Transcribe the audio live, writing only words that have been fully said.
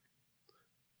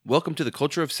Welcome to the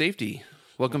culture of safety.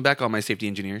 Welcome back, all my safety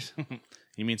engineers.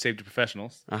 You mean safety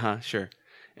professionals? Sure.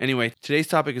 Anyway, today's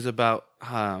topic is about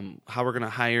how we're going to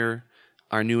hire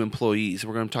our new employees.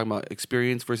 We're going to talk about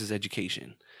experience versus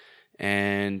education.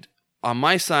 And on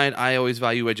my side, I always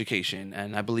value education,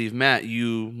 and I believe Matt,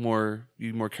 you more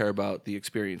care about the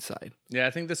experience side. Yeah,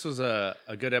 I think this was a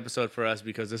good episode for us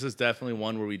because this is definitely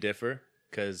one where we differ.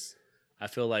 Because I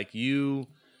feel like you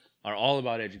are all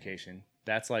about education.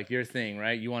 That's like your thing,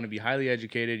 right? You want to be highly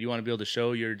educated. You want to be able to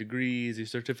show your degrees, your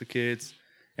certificates.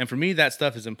 And for me, that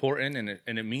stuff is important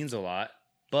and it means a lot.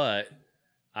 But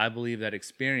I believe that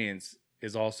experience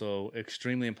is also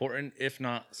extremely important, if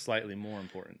not slightly more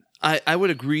important. I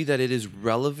would agree that it is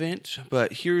relevant,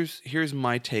 but here's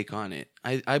my take on it.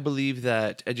 I believe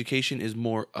that education is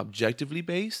more objectively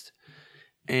based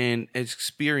and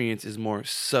experience is more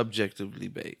subjectively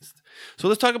based. So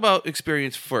let's talk about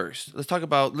experience first.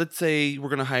 Let's say we're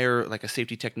going to hire like a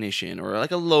safety technician or like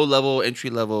a low-level,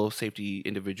 entry-level safety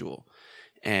individual.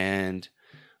 And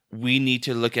we need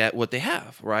to look at what they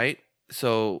have, right?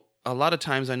 So a lot of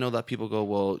times I know that people go,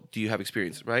 well, do you have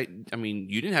experience, right? I mean,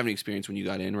 you didn't have any experience when you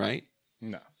got in, right?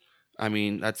 No. I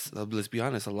mean, let's be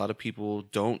honest. A lot of people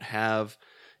don't have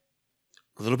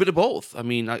a little bit of both. I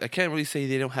mean, I can't really say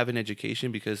they don't have an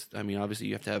education because, I mean, obviously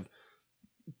you have to have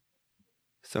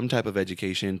some type of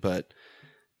education, but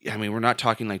I mean, we're not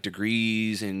talking like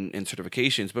degrees and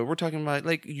certifications, but we're talking about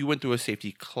like you went through a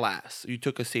safety class, you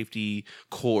took a safety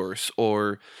course,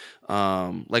 or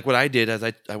like what I did as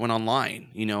I went online,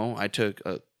 I took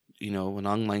an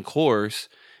online course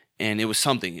and it was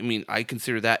something. I mean, I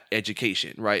consider that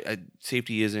education, right?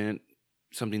 Safety isn't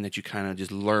something that you kind of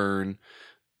just learn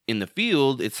in the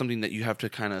field. It's something that you have to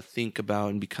kind of think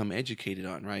about and become educated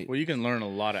on, right? Well, you can learn a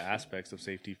lot of aspects of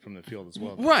safety from the field as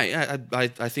well. Right. I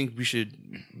think we should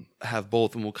have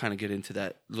both, and we'll kind of get into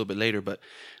that a little bit later. But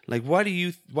like, why do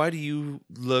you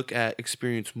look at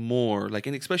experience more, like,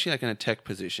 and especially like in a tech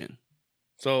position?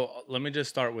 So let me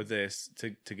just start with this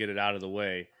to get it out of the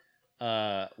way.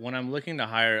 When I'm looking to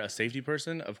hire a safety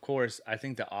person, of course, I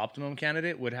think the optimum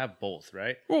candidate would have both,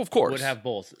 right? Well, of course. Would have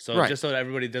both. So Right. just so that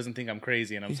everybody doesn't think I'm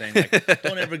crazy and I'm saying, like,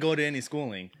 don't ever go to any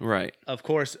schooling. Right. Of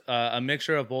course, a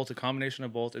mixture of both, a combination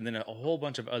of both, and then a whole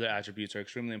bunch of other attributes are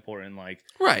extremely important, like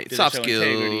Right. did it Soft show skills.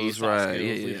 integrity, soft Right.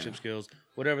 skills, Yeah. leadership skills,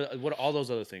 whatever, all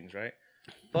those other things, right?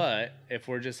 But if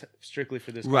we're just strictly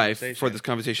for this Right. conversation, For this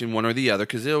conversation, one or the other,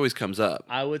 because it always comes up.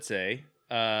 I would say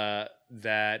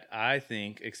that I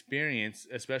think experience,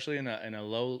 especially in a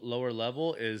lower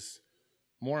level, is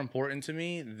more important to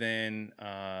me than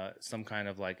some kind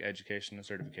of like education or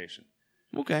certification.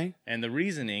 Okay. And the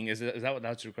reasoning is that what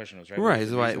that's your question was, right? Right.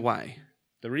 The Why?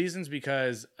 The reason's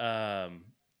because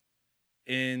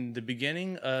in the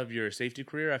beginning of your safety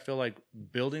career, I feel like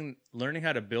learning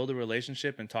how to build a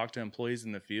relationship and talk to employees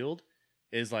in the field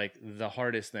is like the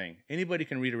hardest thing. Anybody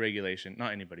can read a regulation.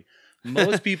 Not anybody.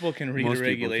 Most people can read a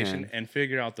regulation and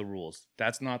figure out the rules.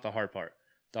 That's not the hard part.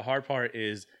 The hard part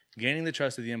is gaining the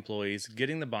trust of the employees,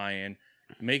 getting the buy-in,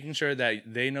 making sure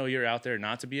that they know you're out there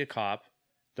not to be a cop.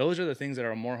 Those are the things that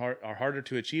are harder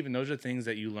to achieve, and those are things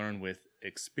that you learn with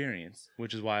experience,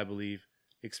 which is why I believe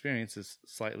experience is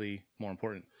slightly more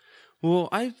important. Well,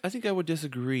 I think I would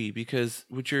disagree because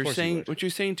what you're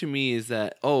saying to me is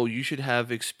that you should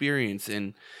have experience,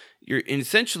 and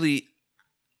essentially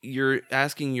you're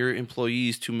asking your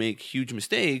employees to make huge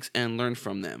mistakes and learn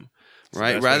from them,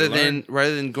 right? Rather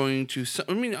than going to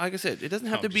I mean, like I said, it doesn't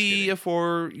have to be a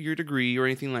 4-year degree or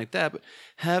anything like that, but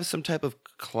have some type of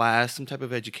class, some type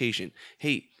of education.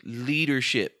 Hey,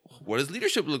 leadership. What does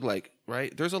leadership look like,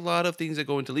 right? There's a lot of things that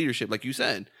go into leadership, like you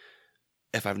said.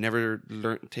 If I've never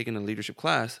taken a leadership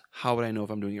class, how would I know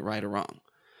if I'm doing it right or wrong?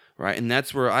 Right. And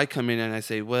that's where I come in and I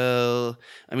say, well,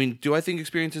 I mean, do I think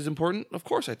experience is important? Of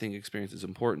course I think experience is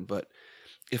important. But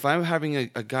if I'm having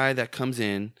a guy that comes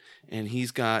in and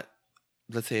he's got,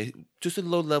 let's say, just a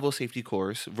low-level safety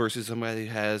course versus somebody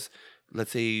who has,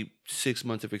 let's say, 6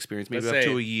 months of experience, maybe up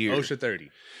to a year. OSHA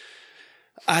 30.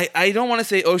 I don't want to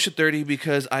say OSHA 30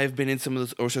 because I've been in some of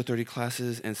those OSHA 30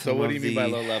 classes and some. So what do you mean by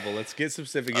low level? Let's get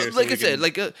specific here. Like I said,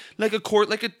 like a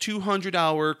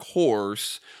 200-hour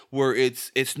course where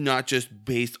it's not just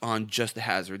based on just the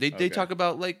hazard. They talk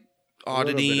about like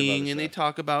auditing and they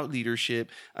talk about leadership.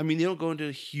 I mean, they don't go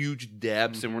into huge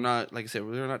depths, and we're not, like I said,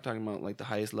 we're not talking about like the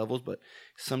highest levels, but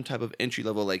some type of entry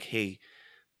level, like, hey,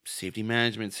 safety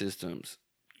management systems,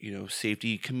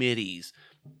 safety committees,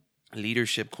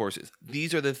 leadership courses.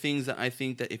 These are the things that I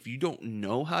think that if you don't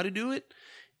know how to do it,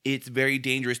 it's very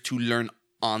dangerous to learn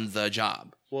on the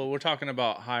job. Well, we're talking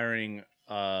about hiring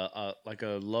like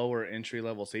a lower entry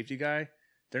level safety guy.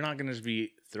 they're not going to just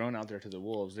be thrown out there to the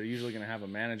wolves. They're usually going to have a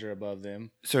manager above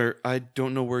them. Sir, I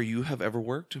don't know where you have ever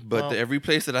worked, but every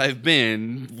place that I've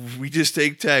been, we just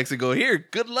take techs and go, here,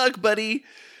 good luck, buddy.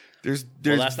 There's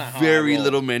very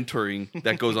little mentoring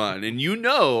that goes on. And you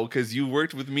know, because you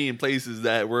worked with me in places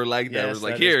that were like that. It was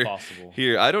like,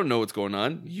 here, I don't know what's going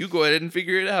on. You go ahead and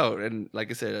figure it out. And like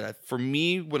I said, for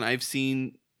me, when I've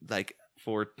seen like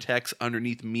for techs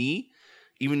underneath me,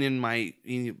 even in my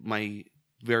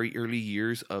very early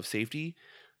years of safety,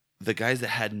 the guys that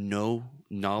had no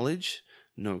knowledge,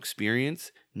 no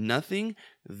experience, nothing,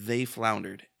 they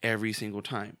floundered every single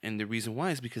time. And the reason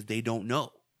why is because they don't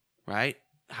know, right?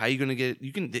 How are you going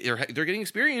to they're getting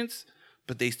experience,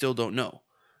 but they still don't know,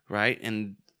 right?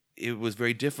 And it was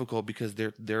very difficult because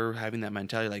they're having that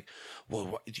mentality like,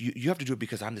 well, you have to do it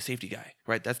because I'm the safety guy,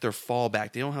 right? That's their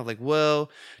fallback. They don't have like,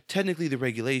 well, technically the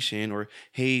regulation, or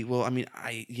hey, well, I mean,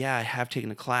 I have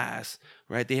taken a class,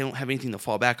 right? They don't have anything to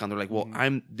fall back on. They're like, well,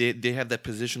 they have that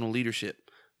positional leadership.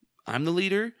 I'm the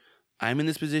leader. I'm in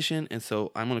this position, and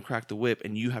so I'm going to crack the whip,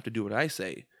 and you have to do what I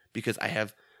say because I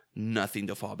have nothing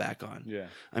to fall back on. Yeah.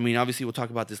 I mean, obviously we'll talk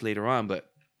about this later on, but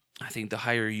I think the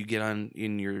higher you get on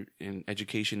in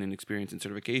education and experience and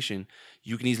certification,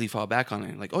 you can easily fall back on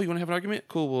it. Like, oh, you want to have an argument?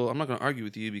 Cool. Well, I'm not going to argue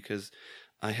with you because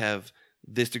I have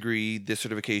this degree, this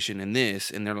certification, and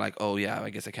this. And they're like, oh, yeah, I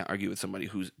guess I can't argue with somebody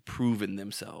who's proven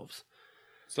themselves.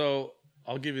 So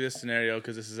I'll give you this scenario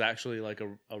because this is actually like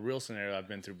a real scenario I've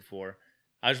been through before.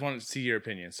 I just wanted to see your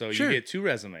opinion. So you get 2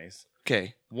 resumes.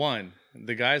 Okay. One,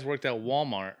 the guy's worked at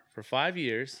Walmart for 5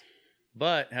 years,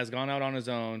 but has gone out on his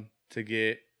own to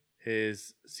get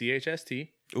his CHST.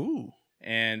 Ooh.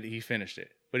 And he finished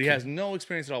it. But he has no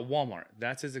experience at all. Walmart.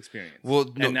 That's his experience. Well,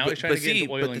 no, and now he's trying to get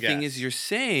into oil and gas. But the thing is, you're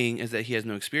saying is that he has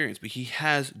no experience, but he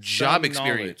has job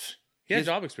experience. He has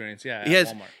job experience, yeah. He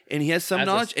has, Walmart. And he has some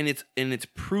knowledge, and it's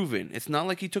proven. It's not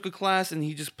like he took a class and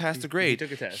he just passed a grade. He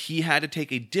took a test. He had to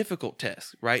take a difficult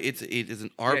test, right? It is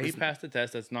an art. Yeah, he passed the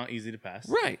test. That's not easy to pass.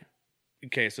 Right.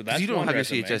 Okay, so that's you don't one have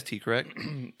resume. your CHST, correct?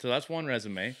 So that's one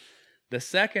resume. The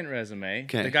second resume,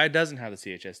 the guy doesn't have the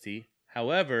CHST.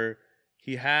 However,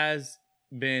 he has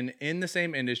been in the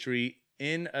same industry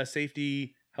in a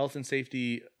health and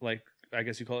safety, like I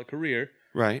guess you call it career,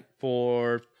 right,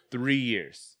 for 3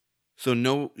 years. So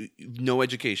no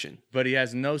education. But he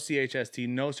has no CHST,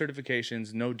 no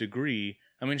certifications, no degree.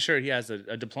 I mean, sure, he has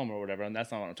a diploma or whatever, and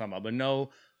that's not what I'm talking about. But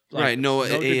no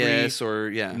degree, AS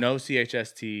or no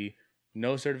CHST,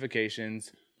 no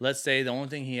certifications. Let's say the only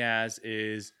thing he has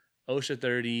is OSHA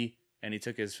 30, and he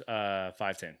took his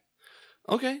 510.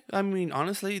 Okay, I mean,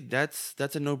 honestly, that's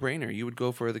a no-brainer. You would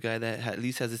go for the guy that at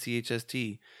least has a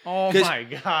CHST. Oh my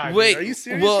God! Wait, are you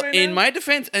serious? Well, right in now? my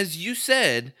defense, as you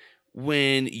said,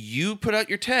 when you put out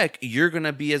your tech, you're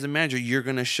gonna be as a manager. You're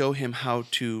gonna show him how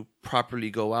to properly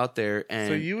go out there. And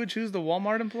so you would choose the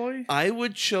Walmart employee? I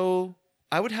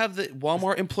would have the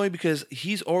Walmart employee because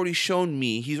he's already shown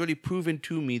me, he's already proven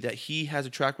to me that he has a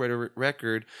track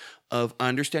record of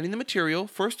understanding the material,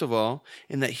 first of all,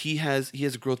 and that he has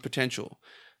growth potential.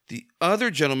 The other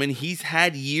gentleman, he's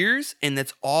had years, and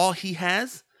that's all he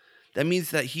has. That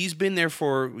means that he's been there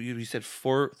for, you said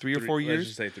 3 or 4 years? Let's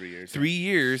just say 3 years. 3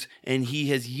 years, and he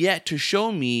has yet to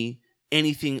show me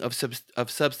anything of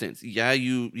substance. Yeah,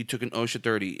 you took an OSHA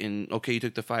 30, and okay, you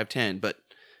took the 510, but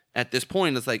at this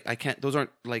point, it's like, I can't, those aren't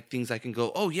like things I can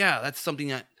go, oh yeah, that's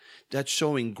something that's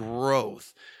showing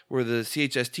growth. Where the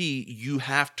CHST, you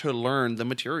have to learn the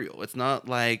material. It's not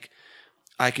like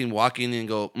I can walk in and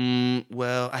go,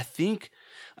 well, I think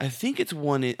it's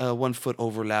 1 foot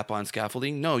overlap on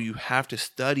scaffolding. No, you have to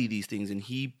study these things, and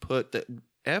he put the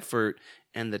effort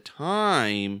and the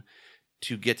time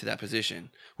to get to that position.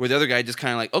 Where the other guy just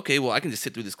kind of like, okay, well, I can just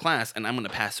sit through this class and I'm going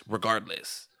to pass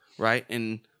regardless, right?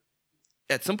 And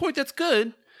at some point, that's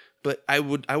good, but I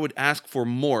would ask for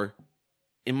more.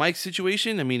 In my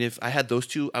situation, I mean, if I had those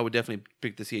two, I would definitely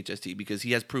pick the CHST because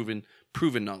he has proven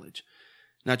knowledge.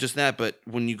 Not just that, but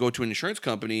when you go to an insurance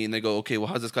company and they go, okay, well,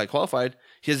 how's this guy qualified?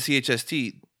 He has a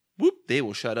CHST. Whoop, they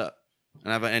will shut up.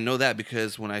 And I know that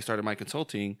because when I started my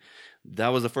consulting, that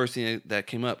was the first thing that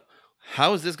came up.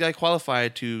 How is this guy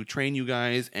qualified to train you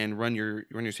guys and run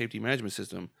your safety management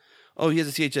system? Oh, he has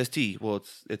a CHST. Well,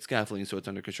 it's scaffolding, so it's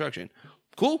under construction.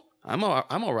 Cool. I'm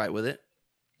all right with it.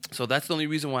 So that's the only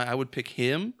reason why I would pick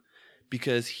him,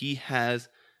 because he has,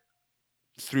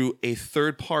 through a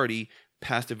third party,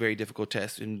 passed a very difficult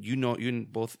test. And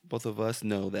both of us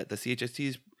know that the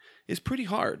CHST is pretty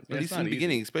hard, at least in the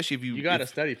beginning, especially if you got to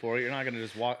study for it. You're not going to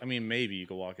just walk. I mean, maybe you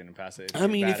could walk in and pass it. I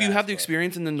mean, if you have the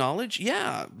experience and the knowledge,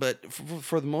 yeah. But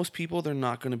for the most people, they're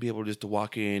not going to be able just to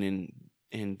walk in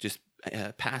and just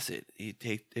pass it.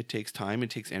 It takes time, it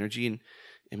takes energy, and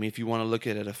I mean, if you want to look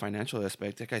at it at a financial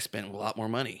aspect, that guy spent a lot more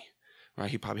money, right?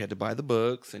 He probably had to buy the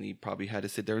books, and he probably had to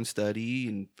sit there and study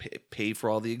and pay for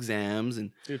all the exams.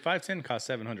 And dude, 510 costs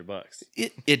 $700.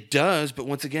 It does, but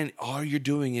once again, all you're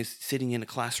doing is sitting in a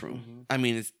classroom. Mm-hmm. I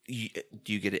mean,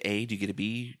 do you get an A? Do you get a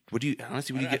B? What do you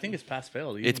honestly? What do you get? I think it's pass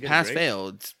fail. It's pass fail.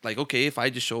 It's like, okay, if I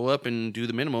just show up and do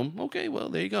the minimum, okay, well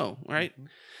there you go, right? Mm-hmm.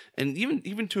 And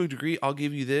even to a degree, I'll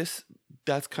give you this.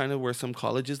 That's kind of where some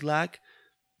colleges lack.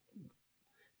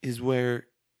 Is where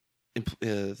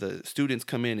the students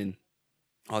come in and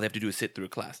all they have to do is sit through a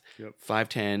class. Yep.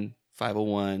 510,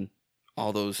 501,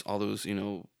 all those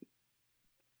OSHA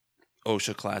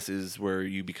classes where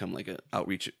you become like an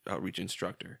outreach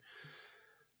instructor.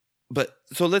 But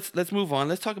so let's move on.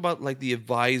 Let's talk about like the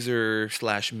advisor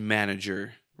 /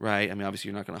 manager, right? I mean, obviously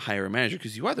you're not going to hire a manager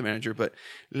because you are the manager, but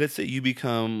let's say you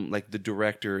become like the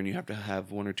director and you have to have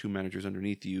 1 or 2 managers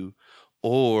underneath you,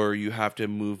 or you have to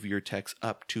move your techs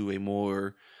up to a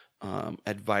more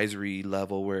advisory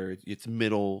level where it's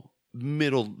middle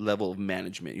level of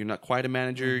management. You're not quite a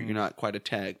manager, mm-hmm. You're not quite a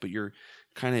tech, but you're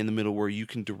kind of in the middle where you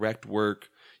can direct work,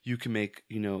 you can make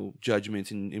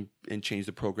judgments and change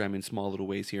the program in small little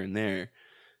ways here and there,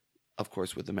 of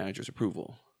course with the manager's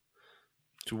approval.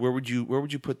 So where would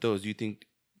you put those? Do you think?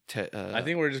 I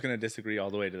think we're just going to disagree all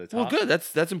the way to the top. Well, good.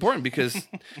 That's important because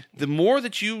the more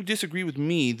that you disagree with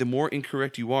me, the more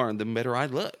incorrect you are, and the better I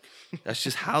look. That's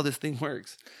just how this thing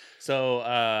works. So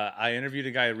I interviewed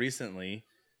a guy recently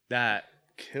that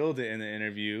killed it in the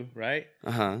interview. Right?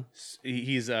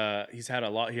 He's had a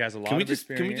lot. He has a lot of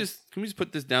experience. Can we just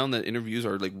put this down that interviews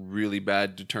are like really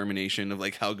bad determination of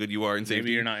like how good you are in safety?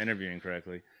 Maybe you're not interviewing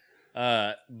correctly.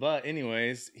 But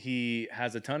anyways, he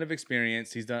has a ton of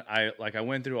experience. He's done. I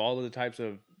went through all of the types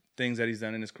of things that he's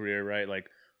done in his career, right? Like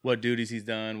what duties he's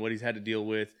done, what he's had to deal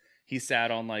with. He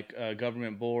sat on like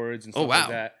government boards and stuff like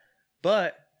that.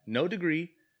 But no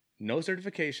degree, no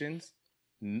certifications.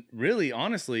 Really,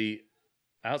 honestly,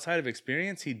 outside of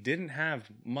experience, he didn't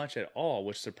have much at all,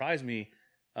 which surprised me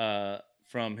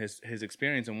from his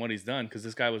experience and what he's done. Because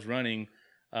this guy was running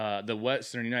the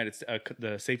Western United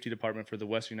the safety department for the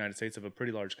Western United States of a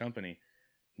pretty large company.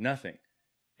 Nothing.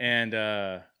 And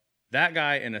that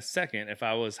guy, in a second, if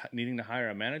I was needing to hire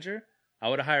a manager, I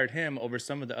would have hired him over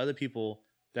some of the other people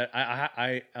that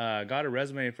I got a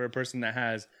resume for a person that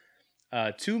has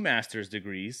 2 master's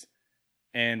degrees,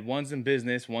 and one's in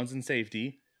business, one's in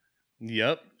safety.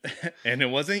 Yep. And it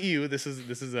wasn't you. This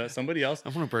is somebody else. I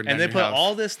want to burn down your house. And they put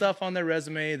all this stuff on their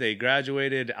resume. They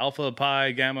graduated Alpha,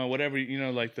 Pi, Gamma, whatever,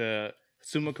 like the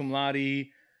summa cum laude.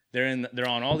 They're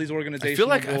on all these organizations. I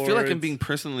feel like I'm being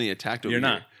personally attacked over You're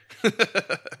here.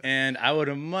 Not. And I would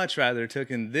have much rather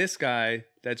taken this guy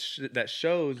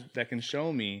that can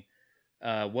show me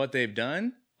what they've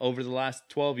done over the last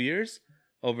 12 years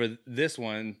over this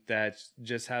one that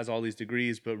just has all these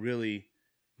degrees but really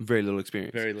very little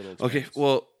experience. Okay,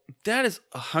 well, that is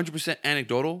 100%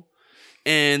 anecdotal.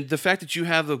 And the fact that you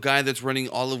have the guy that's running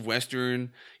all of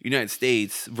Western United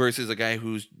States versus a guy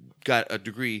who's got a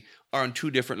degree are on 2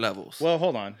 different levels. Well,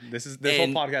 hold on. This whole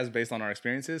podcast is based on our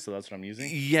experiences, so that's what I'm using.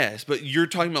 Yes, but you're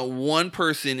talking about one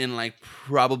person in like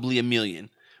probably a million,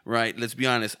 right? Let's be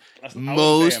honest.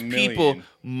 Most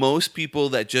people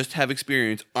that just have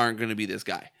experience aren't going to be this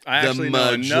guy. I actually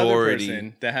know another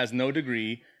person that has no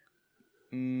degree.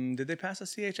 Did they pass a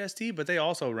CHST? But they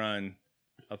also run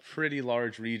a pretty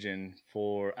large region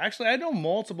for... Actually, I know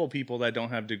multiple people that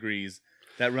don't have degrees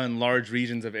that run large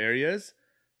regions of areas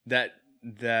that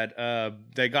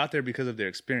they got there because of their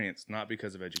experience, not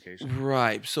because of education.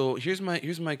 Right. So here's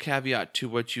my caveat to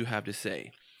what you have to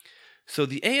say. So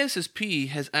the ASSP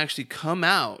has actually come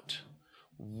out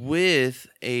with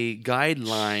a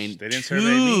guideline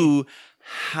to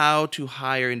how to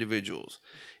hire individuals.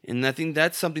 And I think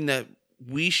that's something that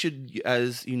we should,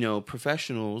 as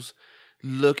professionals,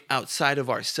 look outside of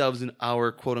ourselves and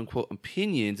our quote unquote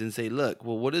opinions and say, look,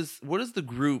 well, what does the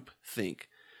group think?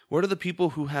 What are the people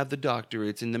who have the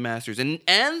doctorates and the masters and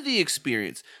the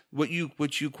experience? What you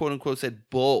quote unquote said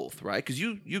both, right? Because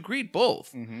you agreed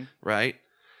both, mm-hmm. right?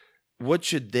 What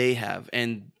should they have?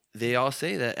 And they all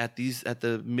say that at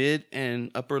the mid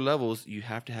and upper levels, you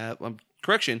have to have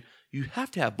you have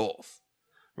to have both,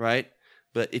 right?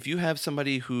 But if you have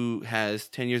somebody who has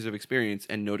 10 years of experience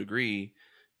and no degree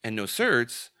and no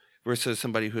certs versus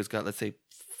somebody who has got, let's say,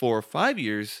 4 or 5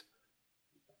 years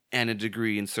and a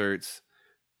degree in certs,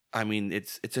 I mean,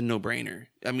 it's a no-brainer.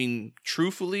 I mean,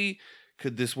 truthfully,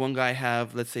 could this one guy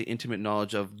have, let's say, intimate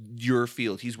knowledge of your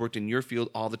field? He's worked in your field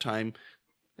all the time,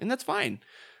 and that's fine.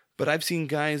 But I've seen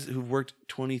guys who've worked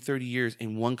 20, 30 years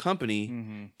in one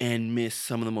company and miss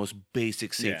some of the most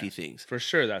basic safety things. For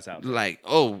sure, that's out there. Like,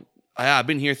 oh, I've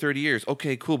been here 30 years.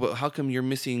 Okay, cool. But how come you're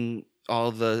missing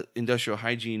all the industrial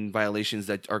hygiene violations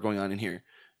that are going on in here?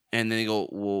 And then they go,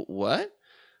 well, what?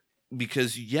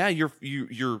 Because, yeah,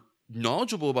 you're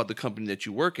knowledgeable about the company that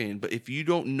you work in, but if you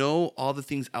don't know all the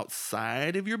things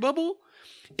outside of your bubble,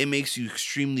 it makes you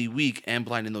extremely weak and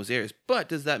blind in those areas. But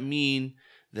does that mean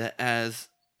that as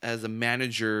a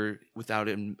manager without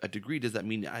a degree, does that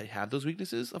mean I have those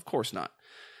weaknesses? Of course not.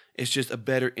 It's just a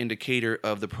better indicator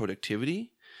of the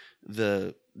productivity,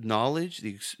 the knowledge,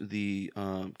 because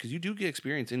you do get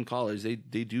experience in college. They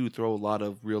do throw a lot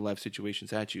of real life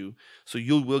situations at you, so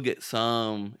you will get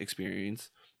some experience.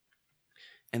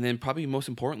 And then probably most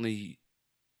importantly,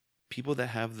 people that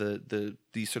have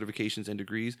these certifications and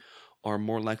degrees are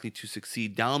more likely to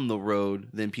succeed down the road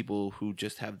than people who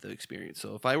just have the experience.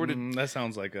 So if I were to... that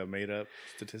sounds like a made-up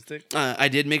statistic. I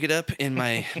did make it up in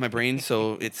my brain,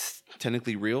 so it's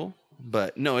technically real.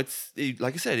 But no, it's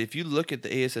like I said, if you look at the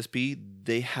ASSP,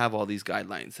 they have all these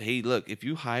guidelines. Hey, look, if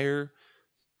you hire,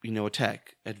 a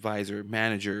tech, advisor,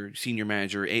 manager, senior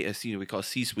manager, we call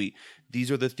C-suite,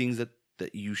 these are the things that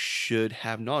you should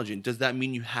have knowledge in. Does that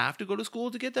mean you have to go to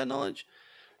school to get that knowledge?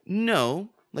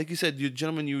 No. Like you said, the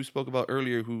gentleman you spoke about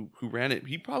earlier who ran it,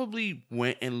 he probably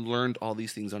went and learned all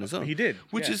these things on his own. He did.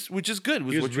 Which is good.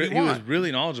 He was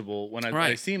really knowledgeable when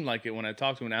I seemed like it when I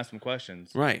talked to him and asked him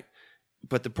questions. Right.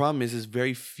 But the problem is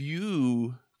very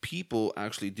few people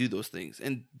actually do those things.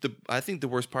 And I think the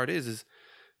worst part is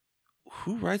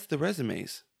who writes the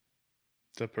resumes?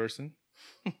 The person.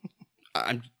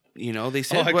 They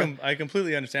said... I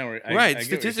completely understand where... Right. I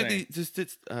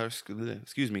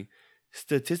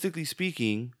Statistically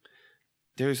speaking,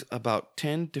 there's about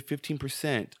 10 to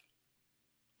 15%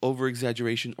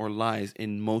 over-exaggeration or lies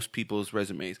in most people's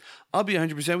resumes. I'll be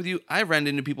 100% with you. I ran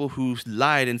into people who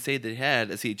lied and say they had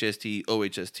a CHST,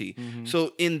 OHST. Mm-hmm.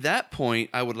 So in that point,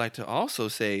 I would like to also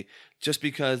say, just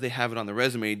because they have it on the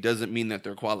resume doesn't mean that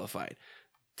they're qualified.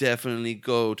 Definitely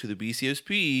go to the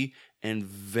BCSP and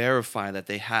verify that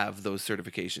they have those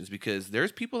certifications, because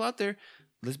there's people out there,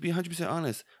 let's be 100%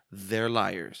 honest, they're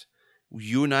liars.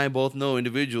 You and I both know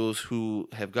individuals who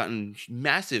have gotten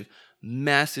massive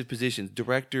positions,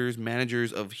 directors,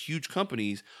 managers of huge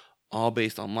companies, all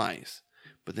based on lies.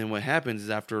 But then what happens is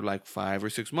after like 5 or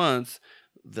 6 months,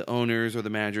 the owners or the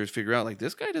managers figure out, like,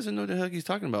 this guy doesn't know what the heck he's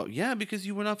talking about. Yeah, because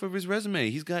you went off of his resume.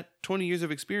 He's got 20 years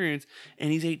of experience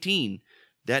and he's 18.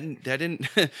 That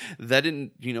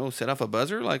didn't set off a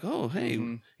buzzer like, oh,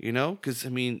 hey, because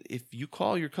if you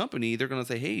call your company, they're gonna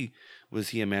say, hey, was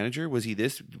he a manager? Was he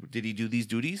this? Did he do these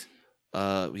duties?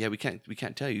 Yeah, we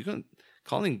can't tell you. You're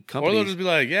calling companies, or they'll just be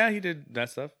like, yeah, he did that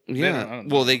stuff. Yeah,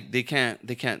 well, they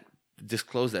can't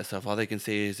disclose that stuff. All they can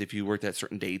say is if you worked at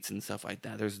certain dates and stuff like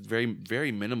that. There's very,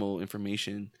 very minimal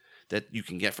information that you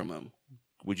can get from them.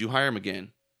 Would you hire him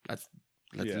again?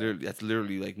 That's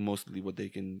literally like mostly what they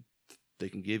can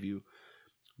give you.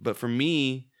 But for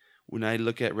me, when I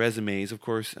look at resumes, of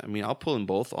course, I'll pull in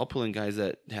both. I'll pull in guys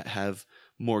that have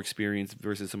more experience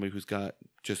versus somebody who's got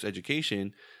just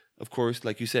education. Of course,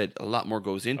 like you said, a lot more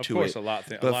goes into it. Of course,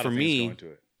 but for me,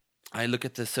 I look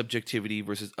at the subjectivity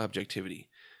versus objectivity.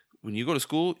 When you go to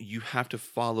school, you have to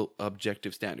follow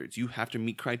objective standards. You have to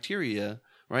meet criteria,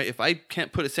 right? If I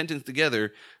can't put a sentence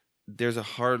together, there's a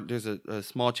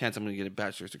small chance I'm going to get a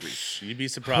bachelor's degree. You'd be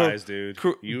surprised, dude.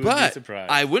 You would be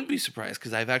surprised. I wouldn't be surprised,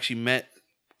 because I've actually met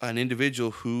an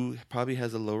individual who probably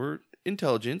has a lower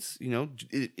intelligence,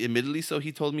 admittedly so,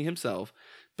 he told me himself,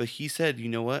 but he said, you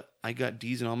know what? I got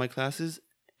D's in all my classes,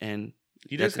 and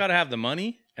you just got to have the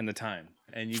money and the time,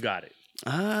 and you got it.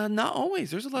 Not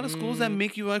always. There's a lot of schools that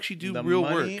make you actually do real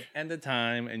work. The money and the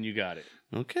time, and you got it.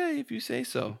 Okay, if you say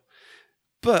so.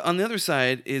 But on the other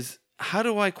side is, how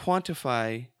do I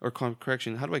quantify,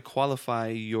 how do I qualify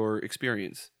your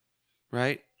experience,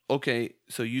 right? Okay,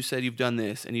 so you said you've done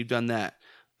this and you've done that.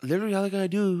 Literally, all I gotta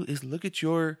do is look at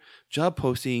your job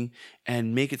posting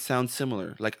and make it sound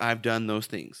similar, like I've done those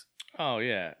things. Oh,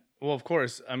 yeah. Well, of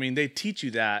course. They teach you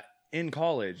that in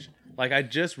college. Like, I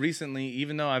just recently,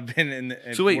 even though I've been in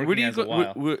so wait, where do you go?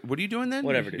 What are you doing then?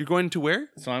 Whatever. You're going to where?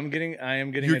 So I am getting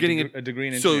a degree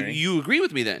in engineering. So you agree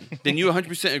with me then? Then you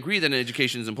 100% agree that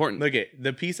education is important. Look,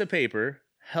 the piece of paper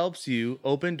helps you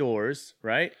open doors,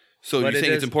 right? So you're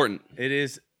saying it's important? It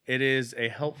is a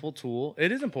helpful tool.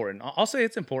 It is important. I'll say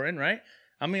it's important, right?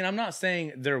 I'm not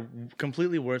saying they're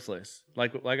completely worthless.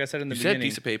 Like I said in the beginning. You said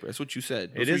piece of paper. That's what you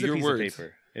said. It is a piece of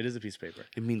paper. It is a piece of paper.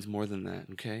 It means more than that,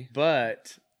 okay?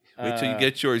 But Wait till you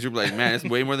get yours. You're like, man, it's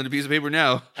way more than a piece of paper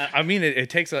now. I mean,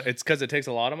 it's because it takes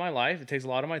a lot of my life. It takes a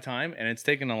lot of my time, and it's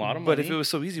taken a lot of money. But if it was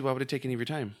so easy, why would it take any of your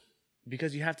time?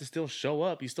 Because you have to still show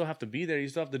up. You still have to be there. You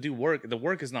still have to do work. The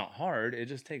work is not hard. It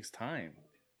just takes time.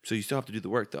 So you still have to do the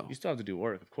work, though. You still have to do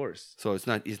work, of course. So it's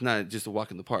not just a walk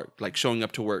in the park, like showing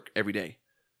up to work every day.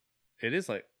 It is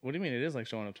like, what do you mean? It is like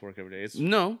showing up to work every day.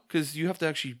 No, because you have to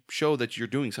actually show that you're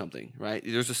doing something, right?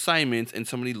 There's assignments, and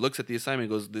somebody looks at the assignment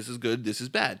and goes, this is good, this is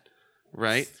bad,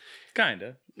 right?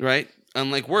 Kinda. Right?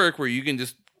 Unlike work, where you can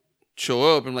just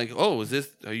show up and like, oh,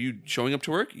 are you showing up to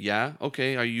work? Yeah.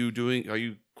 Okay. Are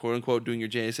you quote unquote doing your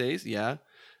JSAs? Yeah.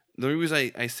 The only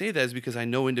reason I say that is because I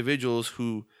know individuals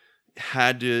who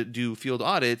had to do field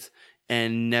audits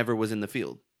and never was in the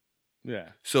field. Yeah.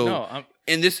 So,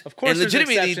 of course,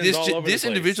 legitimately, this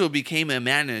individual became a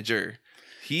manager.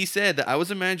 He said that I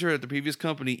was a manager at the previous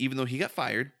company, even though he got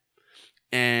fired,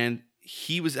 and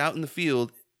he was out in the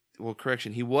field. Well,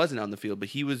 correction, he wasn't out in the field, but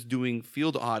he was doing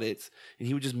field audits, and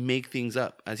he would just make things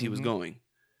up as he was going.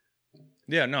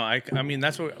 Yeah, no, I mean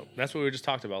that's what we just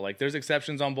talked about. Like, there's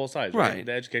exceptions on both sides, right?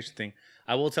 The education thing.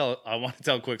 I want to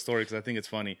tell a quick story because I think it's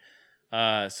funny.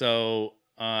 So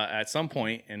at some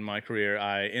point in my career,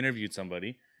 I interviewed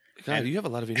somebody. God, you have a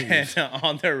lot of interviews. And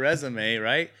on their resume,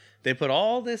 right, they put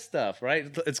all this stuff, right?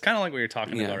 It's kind of like what you're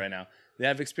talking about right now. They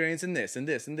have experience in this and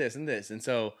this and this and this, and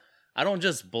so I don't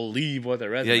just believe what their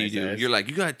resume says. Yeah, you do. You're like,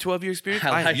 you got 12 years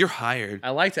experience? You're hired. I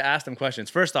like to ask them questions.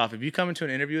 First off, if you come into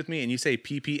an interview with me and you say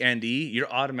PP and E,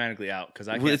 you're automatically out because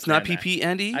I can't It's not PP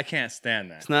and E? I can't stand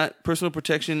that. It's not personal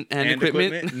protection and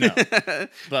equipment? No.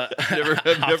 But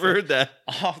I've never heard that.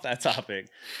 Off that topic.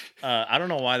 I don't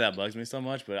know why that bugs me so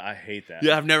much, but I hate that.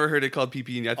 Yeah, I've never heard it called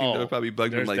PP and E. I think that would probably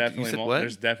bug me. Like, you said what?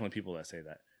 There's definitely people that say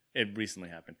that. It recently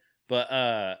happened.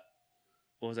 But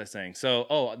what was I saying?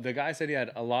 So, the guy said he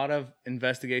had a lot of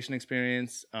investigation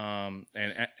experience, and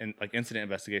like incident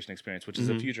investigation experience, which is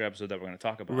a future episode that we're going to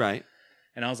talk about. Right.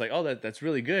 And I was like, oh, that's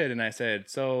really good. And I said,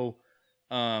 so,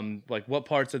 like, what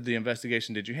parts of the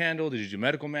investigation did you handle? Did you do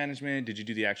medical management? Did you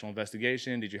do the actual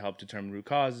investigation? Did you help determine root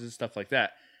causes? Stuff like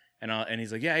that. And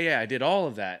he's like, yeah, I did all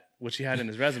of that, which he had in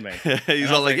his resume.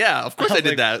 He's all like, yeah, of course I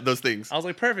did those things. I was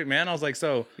like, perfect, man. I was like,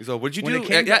 so. He's like, what'd you do?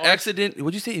 Accident.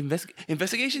 What'd you say?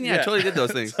 Investigation? Yeah, I totally did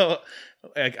those things. So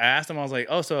I asked him, I was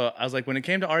like, when it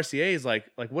came to RCAs,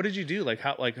 like, what did you do? Like,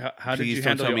 how did you handle your RCAs? Please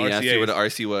don't tell me he asked you what an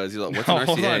RC was. He's like, what's an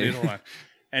RCA? Hold on.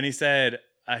 And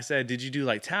I said, did you do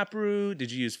like Taproot?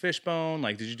 Did you use Fishbone?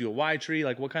 Like, did you do a Y tree?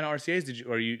 Like, what kind of RCAs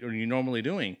are you normally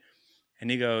doing? And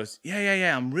he goes,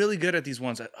 yeah, I'm really good at these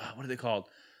ones. What are they called?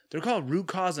 They're called root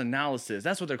cause analysis.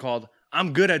 That's what they're called.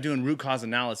 I'm good at doing root cause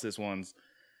analysis ones.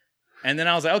 And then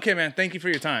I was like, okay, man, thank you for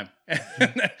your time.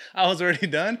 And I was already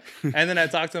done. And then I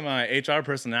talked to my HR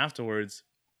person afterwards.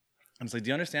 I was like, do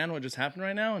you understand what just happened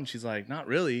right now? And she's like, not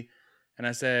really. And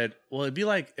I said, well, it'd be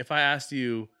like if I asked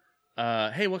you,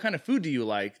 hey, what kind of food do you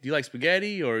like? Do you like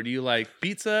spaghetti or do you like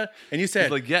pizza? And you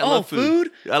said, like, yeah, I love food.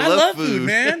 I love food,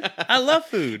 man. I love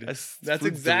food. That's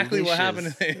exactly delicious. What happened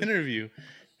in the interview.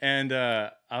 And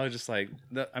I was just like,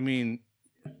 I mean,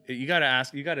 you gotta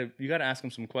ask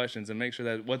them some questions and make sure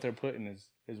that what they're putting is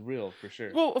real for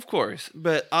sure. Well, of course,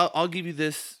 but I'll give you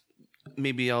this.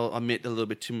 Maybe I'll omit a little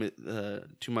bit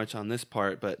too much on this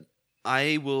part, but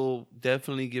I will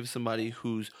definitely give somebody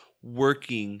who's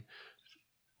working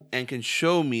and can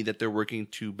show me that they're working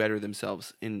to better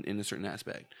themselves in a certain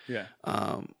aspect. Yeah.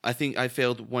 I think I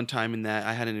failed one time in that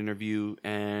I had an interview,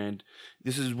 and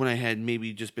this is when I had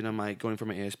maybe just been going for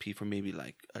my ASP for maybe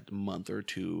like a month or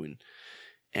two,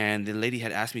 and the lady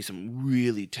had asked me some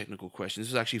really technical questions.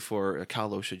 This was actually for a Cal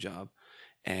OSHA job.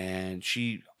 And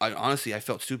I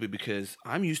felt stupid because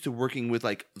I'm used to working with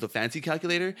like the fancy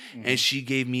calculator, and she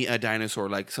gave me a dinosaur,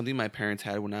 like something my parents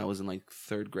had when I was in like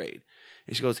 3rd grade.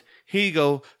 And she goes, here you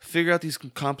go, figure out these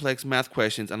complex math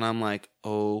questions. And I'm like,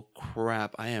 oh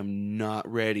crap, I am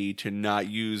not ready to not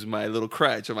use my little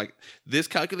crutch. I'm like, this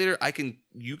calculator,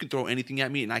 you can throw anything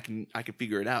at me and I can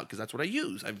figure it out because that's what I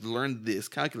use. I've learned this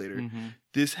calculator.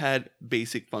 This had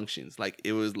basic functions. Like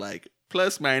it was like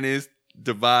plus, minus,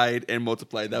 divide, and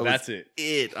multiply. That's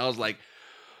it. I was like,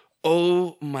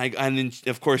 oh my God. And then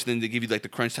of course then they give you like the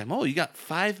crunch time. Oh, you got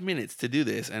 5 minutes to do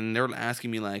this. And they're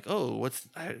asking me like, oh,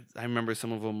 I remember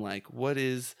some of them like, what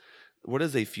does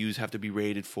a fuse have to be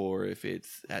rated for if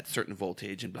it's at certain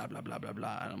voltage and blah blah blah blah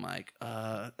blah. And I'm like,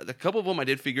 a couple of them I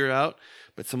did figure out,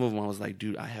 but some of them I was like,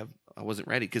 dude, I wasn't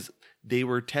ready because they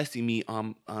were testing me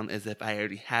on as if I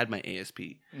already had my ASP.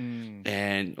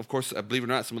 And of course, believe it or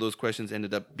not, some of those questions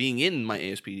ended up being in my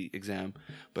ASP exam.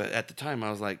 But at the time, I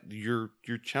was like, you're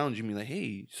challenging me like,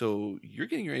 hey, so you're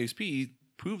getting your ASP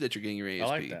prove that you're getting your ASP. I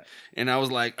like that. And I was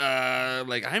like, I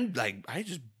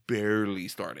just barely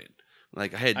started.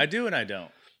 Like I do and I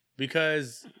don't.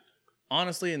 Because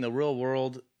honestly, in the real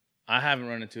world, I haven't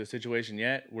run into a situation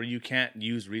yet where you can't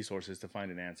use resources to find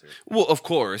an answer. Well, of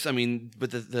course. I mean,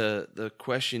 but the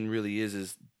question really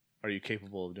is are you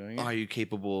capable of doing it? Are you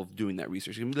capable of doing that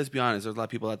research? I mean, let's be honest. There's a lot of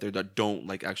people out there that don't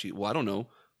like actually. Well, I don't know.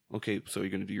 Okay, so you're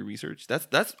going to do your research.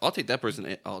 That's. I'll take that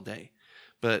person all day.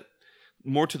 But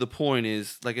more to the point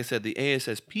is, like I said, the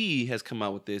ASSP has come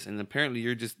out with this, and apparently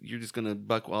you're just going to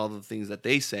buck all the things that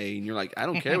they say, and you're like, I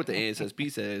don't care what the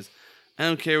ASSP says. I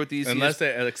don't care what these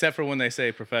except for when they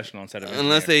say professional instead of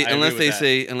unless they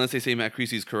say Matt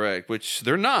Creasy is correct, which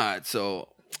they're not. So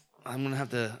I'm gonna have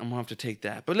to take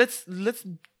that. But let's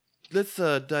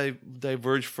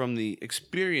diverge from the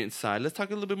experience side. Let's talk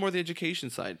a little bit more the education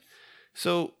side.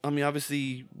 So, I mean,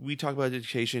 obviously, we talk about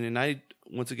education, and I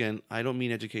don't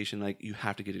mean education like you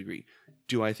have to get a degree.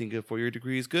 Do I think a 4-year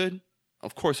degree is good?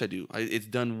 Of course I do. It's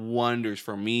done wonders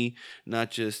for me,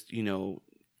 not just,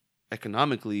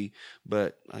 economically,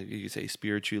 but you could say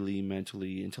spiritually,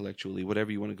 mentally, intellectually,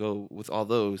 whatever you want to go with all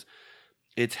those.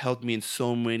 It's helped me in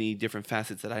so many different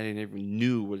facets that I didn't even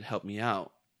knew would help me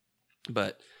out.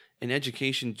 But in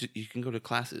education, you can go to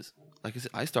classes. Like I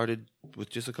said, I started with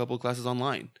just a couple of classes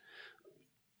online.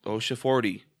 OSHA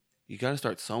 40. You got to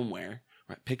start somewhere,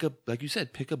 right? Like you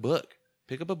said, pick up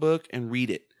a book and read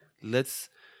it. Let's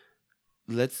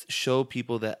show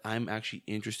people that I'm actually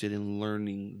interested in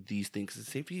learning these things.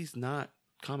 Safety is not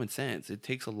common sense. It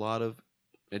takes a lot of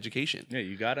education. Yeah,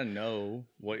 you got to know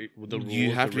what the rules,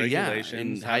 you have the to,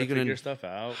 regulations, and how you figure stuff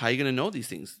out. How are you going to know these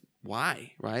things?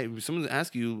 Why, right? If someone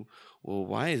asks you, well,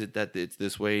 why is it that it's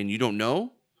this way, and you don't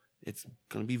know, it's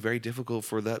going to be very difficult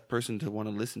for that person to want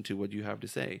to listen to what you have to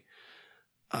say.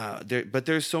 But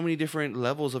there's so many different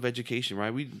levels of education,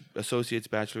 right? We associates,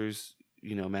 bachelors,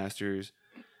 masters,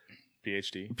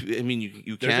 PhD. I mean,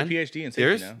 you there's can. There's a PhD in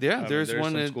safety now. Yeah, there's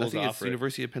one at, I think it's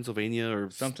University of Pennsylvania or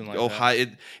something like Ohio.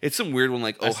 that. It's some weird one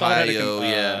like Ohio.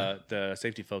 Yeah, the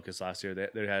safety focus last year.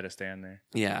 They had a stand there.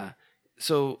 Yeah.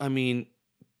 So I mean,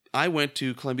 I went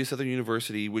to Columbia Southern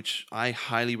University, which I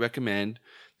highly recommend.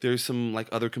 There's some like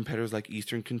other competitors like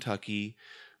Eastern Kentucky,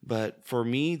 but for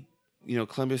me,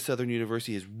 Columbia Southern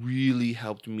University has really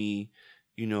helped me,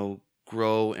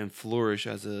 grow and flourish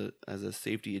as a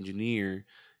safety engineer,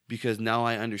 because now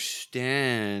I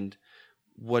understand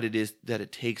what it is that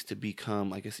it takes to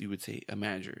become, I guess you would say, a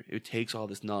manager. It takes all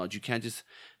this knowledge. You can't just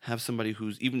have somebody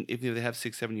who's, even if they have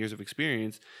 6-7 years of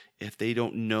experience, if they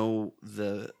don't know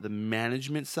the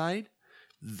management side,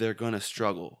 they're going to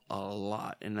struggle a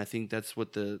lot. And I think that's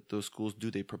what those schools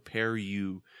do. They prepare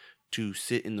you to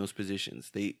sit in those positions.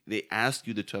 They ask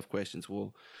you the tough questions.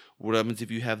 Well, what happens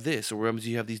if you have this? Or what happens if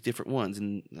you have these different ones?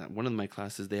 And one of my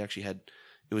classes, they actually had,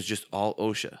 it was just all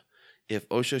OSHA. If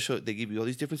OSHA they give you all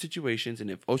these different situations,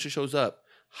 and if OSHA shows up,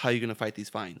 how are you going to fight these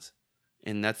fines?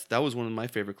 And that was one of my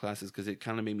favorite classes, because it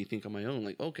kind of made me think on my own,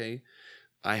 like, okay,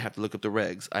 I have to look up the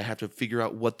regs. I have to figure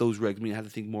out what those regs mean. I have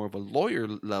to think more of a lawyer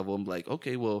level. I'm like,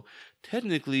 okay, well,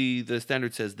 technically the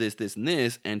standard says this, this, and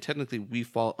this, and technically we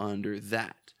fall under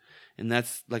that. And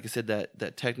that's, like I said,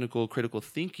 that technical, critical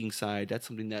thinking side, that's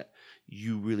something that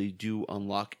you really do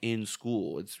unlock in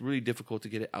school. It's really difficult to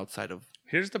get it outside of.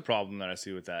 Here's the problem that I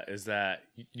see with that, is that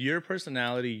your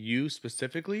personality, you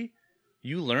specifically,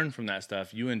 you learn from that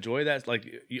stuff. You enjoy that,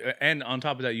 and on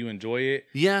top of that, you enjoy it.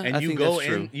 Yeah, and I you think go that's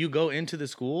true. You go into the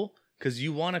school because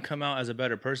you want to come out as a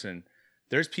better person.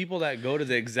 There's people that go to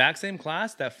the exact same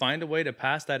class that find a way to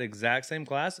pass that exact same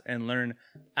class and learn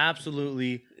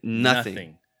absolutely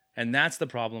nothing. And that's the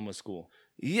problem with school.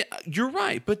 Yeah, you're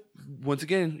right. But once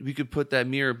again, we could put that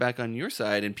mirror back on your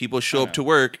side, and people show up to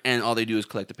work, and all they do is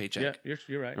collect a paycheck. Yeah,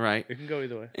 you're right. Right. It can go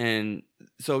either way. And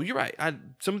so you're right.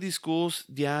 Some of these schools,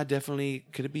 yeah, definitely.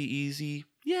 Could it be easy?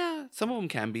 Yeah, some of them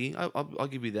can be. I'll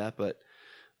give you that. But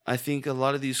I think a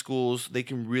lot of these schools, they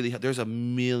can really there's a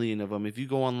million of them. If you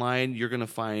go online, you're going to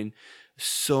find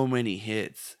so many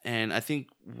hits. And I think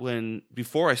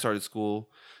before I started school,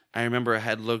 I remember I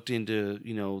had looked into,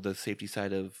 the safety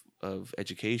side of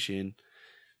education,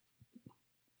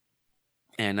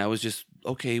 and I was just,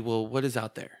 okay, well, what is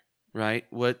out there, right?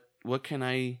 What can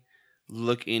I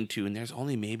look into? And there's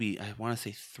only maybe, I want to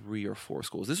say 3 or 4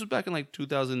 schools. This was back in like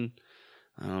 2000,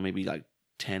 I don't know, maybe like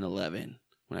 10, 11,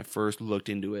 when I first looked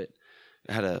into it.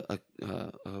 I had a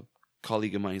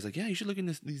colleague of mine. He's like, yeah, you should look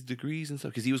into these degrees and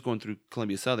stuff, because he was going through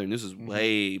Columbia Southern. This was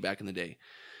way back in the day.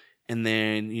 And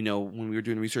then, when we were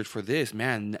doing research for this,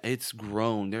 man, it's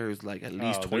grown. There's like at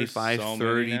least 25,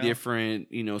 30 different,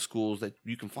 schools that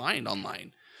you can find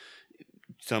online.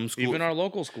 some schools, even our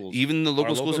local schools, even the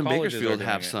local schools in Bakersfield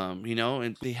have it. some, you know,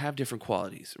 and they have different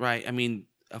qualities, right? I mean,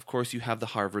 of course, you have the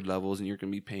Harvard levels, and you're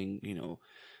going to be paying, you know,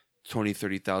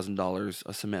 $20,000-$30,000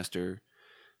 a semester,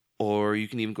 or you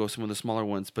can even go some of the smaller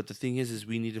ones. But the thing is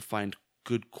we need to find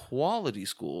good quality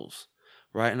schools,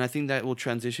 right? And I think that will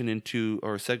transition into,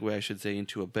 or segue, I should say,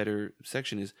 into a better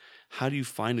section is how do you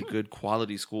find a good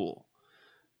quality school?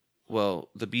 Well,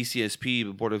 the BCSP,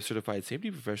 the Board of Certified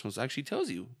Safety Professionals, actually tells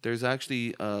you there's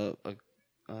actually a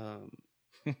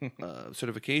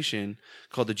certification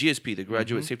called the GSP, the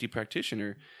Graduate Safety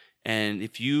Practitioner. And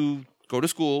if you go to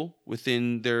school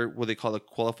within their, what they call a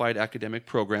Qualified Academic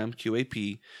Program,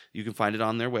 QAP, you can find it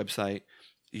on their website.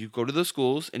 You go to those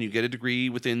schools and you get a degree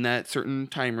within that certain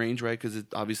time range, right? Because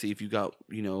obviously if you got,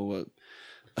 you know,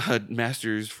 a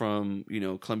master's from, you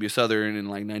know, Columbia Southern in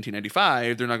like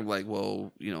 1995, they're not gonna be like,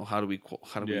 well, you know, how do we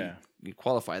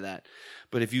qualify that?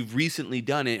 But if you've recently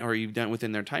done it or you've done it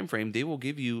within their time frame, they will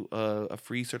give you a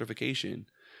free certification,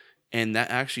 and that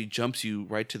actually jumps you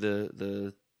right to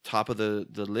the top of the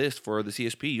list for the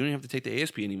CSP. You don't even have to take the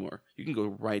ASP anymore. You can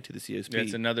go right to the CSP. Yeah,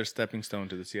 it's another stepping stone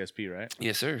to the CSP, right?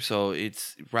 Yes, sir. So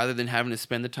it's rather than having to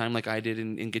spend the time like I did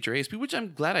and get your ASP, which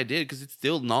I'm glad I did because it's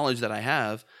still knowledge that I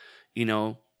have. You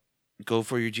know, go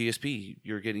for your GSP.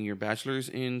 You're getting your bachelor's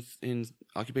in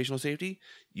occupational safety.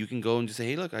 You can go and just say,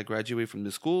 hey, look, I graduated from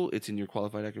this school. It's in your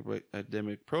qualified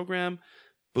academic program.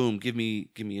 Boom, give me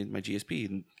my GSP,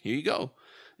 and here you go.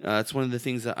 That's one of the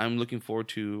things that I'm looking forward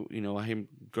to. You know, I'm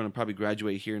going to probably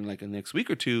graduate here in like the next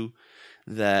week or two.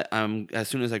 That as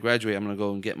soon as I graduate, I'm going to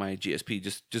go and get my GSP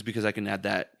just because I can add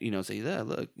that, you know, say, yeah,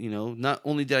 look, you know, not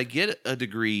only did I get a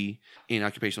degree in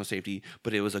occupational safety,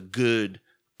 but it was a good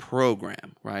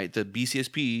program, right? The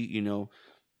BCSP, you know,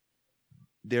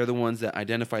 they're the ones that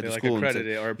identify the school. Accredit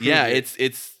it or yeah, it.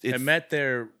 It's it met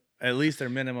at least their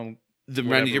minimum. The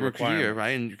criteria, right?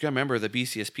 And you can remember the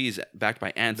BCSP is backed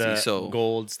by ANSI, the so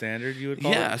gold standard, you would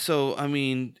call it. Yeah, so I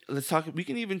mean, let's talk. We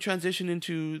can even transition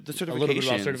into the certifications. A little bit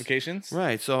about certifications,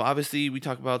 right? So obviously, we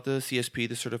talk about the CSP,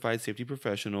 the Certified Safety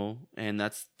Professional, and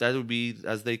that would be,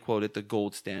 as they quote it, the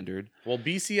gold standard. Well,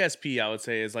 BCSP, I would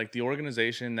say, is like the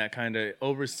organization that kind of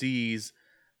oversees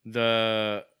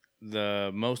the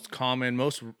most common,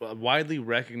 most widely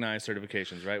recognized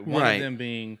certifications, right? One of them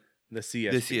being the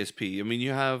CSP. The CSP. I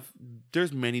mean,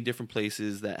 there's many different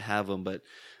places that have them, but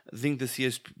I think the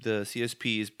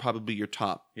CSP is probably your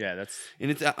top. Yeah,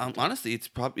 and it's honestly,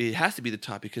 it has to be the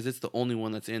top because it's the only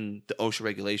one that's in the OSHA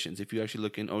regulations. If you actually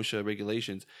look in OSHA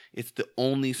regulations, it's the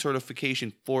only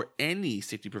certification for any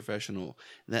safety professional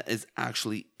that is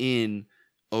actually in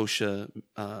OSHA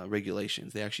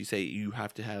regulations. They actually say you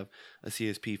have to have a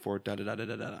CSP for da da da da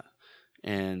da da.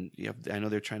 And I know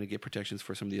they're trying to get protections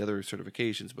for some of the other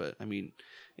certifications, but I mean,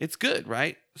 it's good,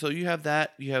 right? So you have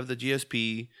that. You have the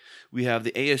GSP. We have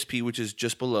the ASP, which is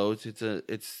just below.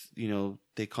 It's you know,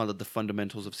 they call it the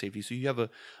fundamentals of safety. So you have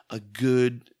a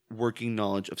good working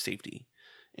knowledge of safety,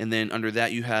 and then under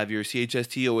that you have your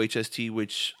CHST, OHST,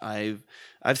 which I've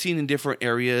seen in different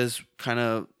areas. Kind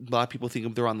of a lot of people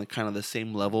think they're on the kind of the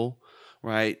same level,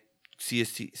 right?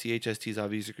 CHST is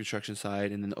obviously the construction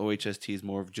side, and then the OHST is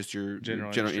more of just your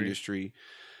general industry.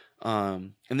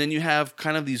 And then you have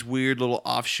kind of these weird little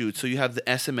offshoots. So you have the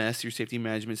SMS, your safety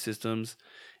management systems.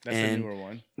 That's a newer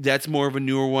one. That's more of a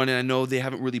newer one, and I know they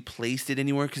haven't really placed it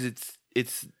anywhere because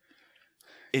it's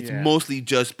mostly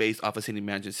just based off of safety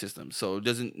management systems. So it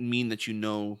doesn't mean that you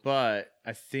know. But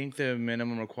I think the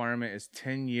minimum requirement is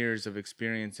 10 years of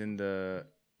experience in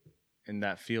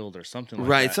that field or something like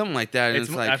that. Right, something like that. And it's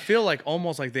like, I feel like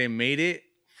almost like they made it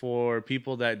for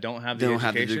people that don't have the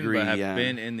education degree, but have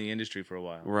been in the industry for a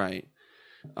while. Right.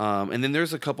 And then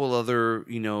there's a couple other,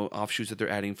 you know, offshoots that they're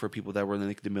adding for people that were in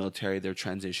like the military. They're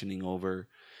transitioning over.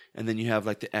 And then you have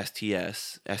like the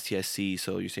STSC,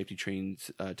 so your safety trained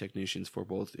technicians for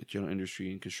both general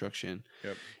industry and construction.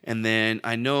 Yep. And then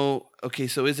I know, okay,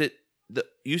 so is it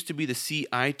used to be the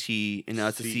CIT and now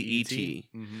it's the CET.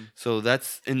 Mm-hmm. So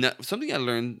something I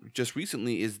learned just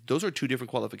recently is those are two different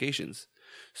qualifications.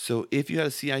 So if you had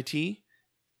a CIT,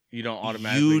 you don't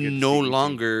automatically get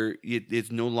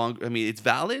it's no longer, I mean, it's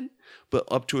valid, but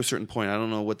up to a certain point. I don't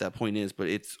know what that point is, but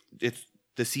it's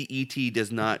the CET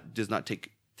does not take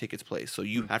its place. So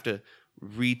you have to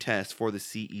retest for the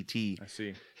CET. I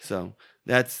see. So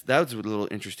that was a little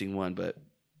interesting one, but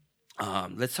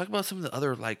let's talk about some of the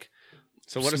other like.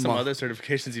 So what are some other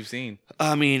certifications you've seen?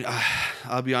 I mean,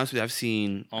 I'll be honest with you. I've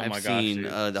seen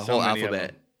the whole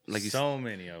alphabet. Like so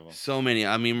many of them. So many.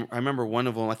 I mean, I remember one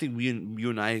of them. I think you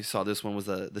and I saw this one was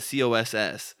the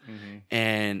COSS,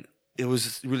 and it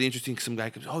was really interesting. Some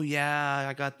guy comes, oh yeah,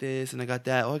 I got this and I got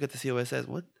that. Oh, I got the COSS.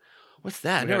 what's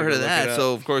that? I've never heard of that.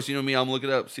 So of course, you know me, I'm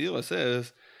looking up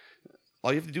COSS.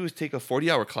 All you have to do is take a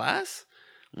 40-hour class.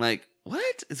 I'm like,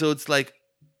 what? So it's like,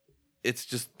 it's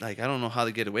just like, I don't know how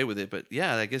they get away with it, but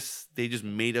yeah, I guess they just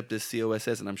made up this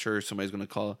COSS, and I'm sure somebody's gonna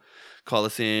call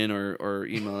us in or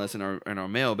email us in our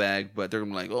mailbag, but they're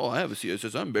gonna be like, oh, I have a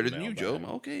COSS, I'm better than you, Joe. I'm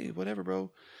like, okay, whatever,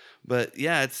 bro. But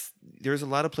yeah, there's a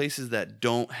lot of places that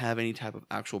don't have any type of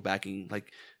actual backing.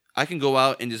 Like, I can go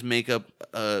out and just make up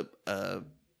a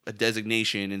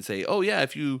designation and say, oh yeah,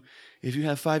 if you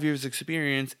have 5 years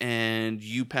experience and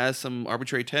you pass some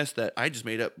arbitrary test that I just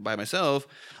made up by myself,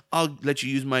 I'll let you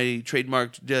use my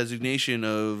trademarked designation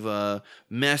of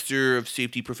Master of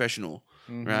Safety Professional,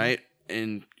 right?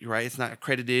 And right, it's not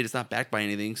accredited, it's not backed by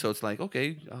anything, so it's like,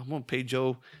 okay, I'm gonna pay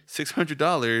Joe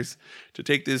 $600 to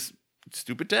take this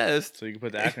stupid test, so you can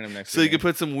put the acronym next. So you can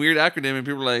put some weird acronym, and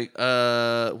people are like,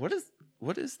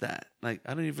 what is that? Like,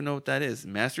 I don't even know what that is.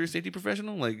 Master of Safety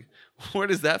Professional? Like, where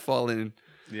does that fall in?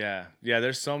 Yeah.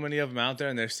 There's so many of them out there,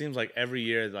 and there seems like every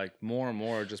year, like more and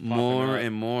more are just popping more up.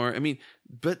 And more. I mean,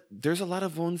 but there's a lot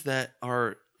of ones that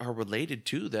are related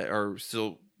too, that are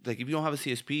still, like, if you don't have a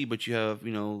CSP, but you have,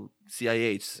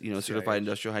 CIH, Certified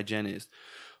Industrial Hygienist,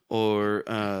 or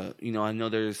I know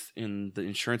there's, in the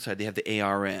insurance side, they have the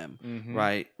ARM,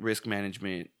 right? Risk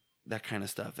management, that kind of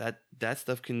stuff. That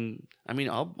stuff can, I mean,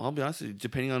 I'll be honest with you,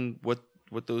 depending on what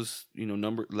those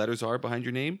number letters are behind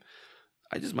your name,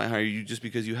 I just might hire you just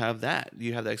because you have that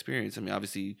experience. I mean,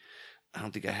 obviously, I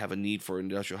don't think I have a need for an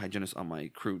industrial hygienist on my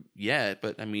crew yet,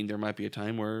 but I mean, there might be a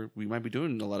time where we might be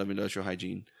doing a lot of industrial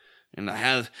hygiene, and I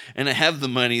have the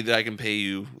money that I can pay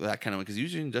you that kind of, because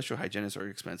usually industrial hygienists are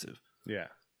expensive. Yeah.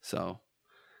 So,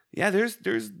 yeah, there's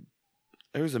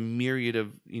a myriad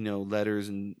of letters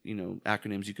and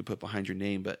acronyms you could put behind your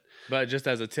name, but just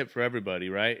as a tip for everybody,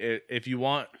 right? If you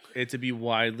want it to be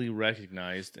widely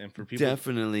recognized, and for people,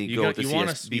 definitely go with the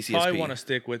BCSP. You probably want to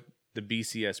stick with the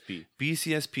BCSP.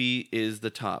 BCSP is the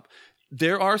top.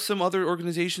 There are some other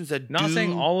organizations that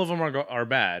saying all of them are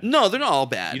bad. No, they're not all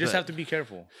bad. You just have to be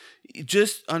careful.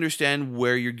 Just understand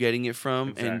where you're getting it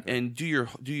from, exactly. and do your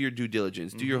due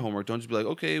diligence, do your homework. Don't just be like,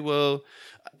 okay, well,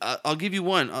 I'll give you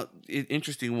one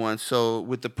interesting one. So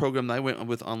with the program that I went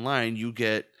with online, you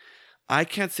get, I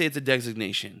can't say it's a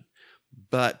designation,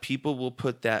 but people will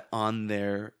put that on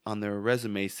their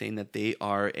resume, saying that they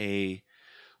are a,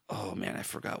 oh man, I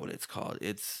forgot what it's called.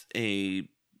 It's a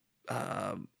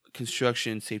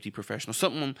construction safety professional,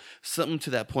 something to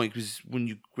that point. Because when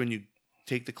you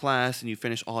take the class and you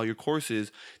finish all your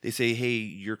courses, they say, hey,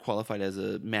 you're qualified as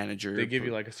a manager. They give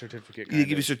you like a certificate. They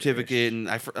give you a certificate, and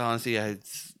honestly,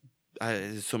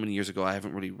 so many years ago, I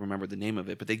haven't really remembered the name of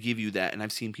it, but they give you that, and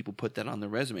I've seen people put that on their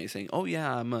resume, saying, oh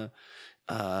yeah, I'm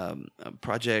a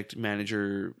project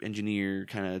manager, engineer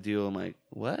kind of deal. I'm like,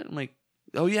 what? I'm like,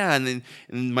 oh yeah, and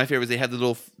my favorite is they have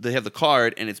the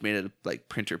card, and it's made out of like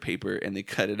printer paper, and they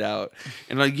cut it out,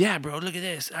 and like, yeah, bro, look at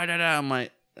this. I'm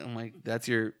like, that's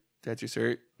your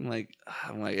cert. I'm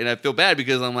like, and I feel bad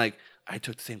because I'm like, I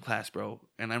took the same class, bro,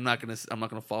 and I'm not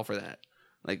gonna fall for that.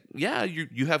 Like, yeah,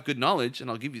 you have good knowledge, and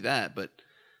I'll give you that, but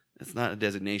it's not a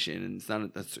designation,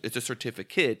 and it's a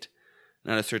certificate,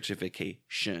 not a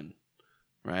certification,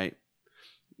 right?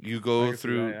 You go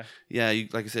through,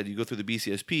 like I said, you go through the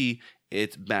BCSP.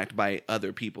 It's backed by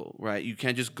other people, right? You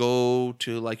can't just go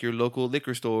to like your local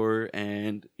liquor store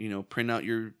and print out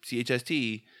your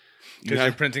CHST. Because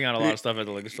you're printing out a lot of stuff at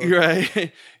the liquor store.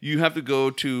 Right. You have to go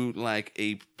to like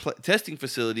a testing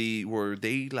facility where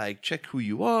they like check who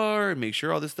you are and make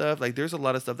sure all this stuff. Like, there's a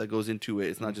lot of stuff that goes into it.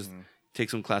 It's not just take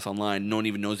some class online. No one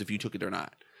even knows if you took it or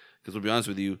not. Because to be honest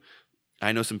with you,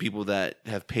 I know some people that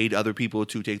have paid other people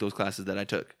to take those classes that I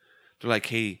took. They're like,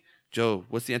 hey, Joe,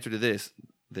 what's the answer to this?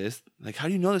 Like, how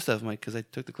do you know this stuff? I'm like, because I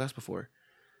took the class before.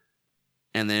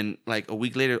 And then like a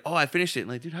week later, oh, I finished it. I'm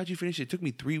like, dude, how'd you finish it? It took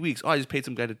me 3 weeks. Oh, I just paid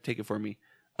some guy to take it for me.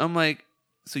 I'm like,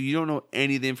 so you don't know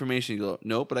any of the information? You go,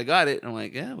 nope, but I got it. I'm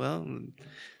like, yeah, well,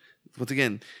 once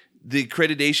again, the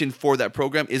accreditation for that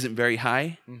program isn't very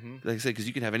high. Like I said, because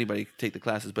you can have anybody take the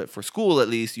classes, but for school, at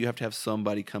least, you have to have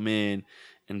somebody come in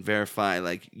and verify,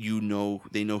 like,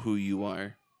 they know who you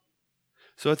are.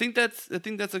 So I think that's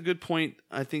a good point.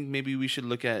 I think maybe we should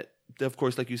look at, of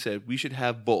course, like you said, we should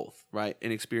have both, right?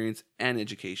 An experience and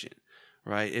education,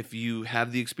 right? If you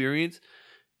have the experience,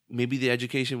 maybe the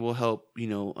education will help,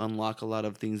 unlock a lot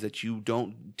of things that you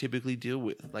don't typically deal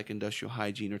with, like industrial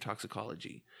hygiene or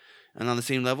toxicology. And on the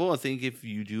same level, I think if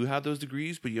you do have those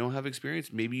degrees, but you don't have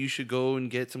experience, maybe you should go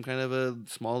and get some kind of a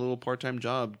small little part-time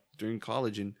job during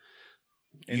college and,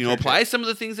 apply some of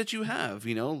the things that you have.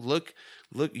 Look,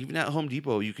 even at Home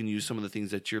Depot, you can use some of the things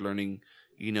that you're learning,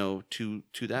 to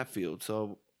that field.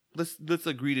 So let's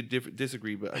agree to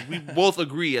disagree, but we both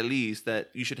agree at least that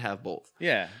you should have both.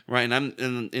 Yeah. Right. And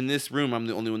I'm in this room. I'm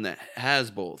the only one that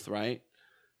has both. Right.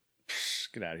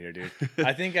 Get out of here, dude.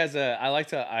 I think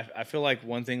I feel like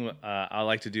one thing I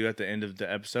like to do at the end of the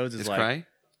episodes is like cry?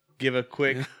 Give a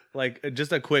quick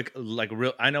just a quick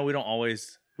real. I know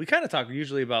we kind of talk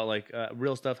usually about like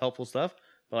real stuff, helpful stuff,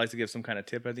 but I like to give some kind of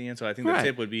tip at the end. So I think the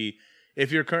tip would be,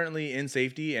 if you're currently in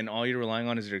safety and all you're relying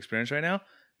on is your experience right now,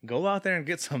 go out there and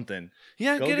get something.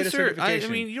 Yeah, get a certification.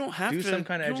 I mean, you don't have do to some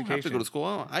kind of education. You don't have to go to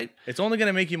school. It's only going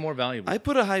to make you more valuable. I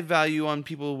put a high value on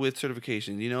people with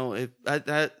certification. You know, if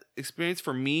that experience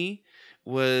for me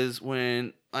was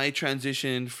when I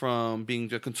transitioned from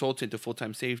being a consultant to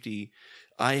full-time safety.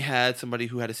 I had somebody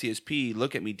who had a CSP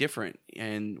look at me different.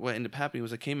 And what ended up happening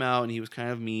was I came out and he was kind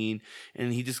of mean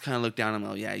and he just kind of looked down on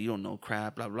me, yeah, you don't know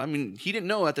crap, blah, blah. I mean, he didn't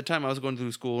know at the time I was going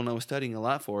through school and I was studying a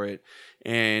lot for it.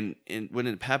 And what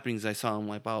ended up happening is I saw him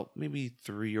like about maybe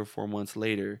 3 or 4 months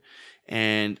later.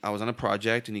 And I was on a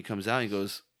project and he comes out and he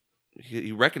goes,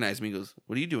 he recognized me. He goes,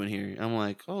 what are you doing here? And I'm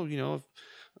like, oh, you know,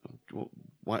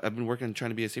 I've been working trying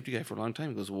to be a safety guy for a long time.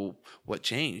 He goes, well, what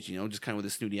changed? You know, just kind of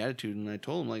with a snooty attitude. And I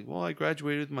told him like, well, I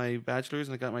graduated with my bachelor's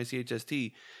and I got my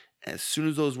CHST. As soon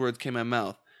as those words came out of my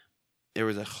mouth, there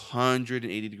was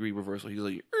 180-degree reversal. He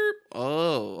was like,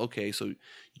 oh, okay. So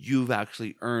you've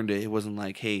actually earned it. It wasn't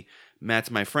like, hey,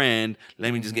 Matt's my friend.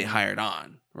 Let me just get hired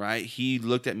on. Right. He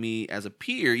looked at me as a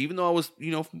peer, even though I was,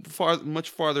 you know, much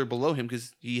farther below him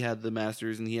because he had the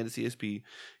master's and he had a CSP.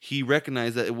 He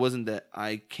recognized that it wasn't that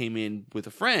I came in with a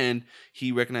friend.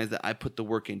 He recognized that I put the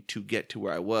work in to get to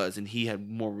where I was, and he had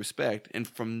more respect. And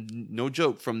no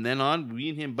joke, from then on, we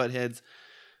and him butt heads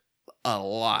a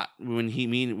lot. When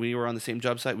we were on the same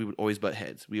job site, we would always butt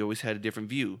heads. We always had a different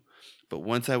view. But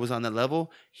once I was on that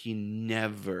level, he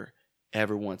never,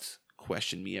 ever once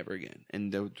questioned me ever again.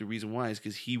 And the reason why is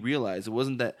because he realized it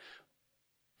wasn't that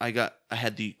I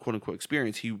had the quote unquote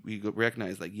experience. He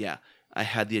recognized like, yeah, I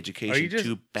had the education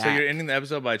to back. So you're ending the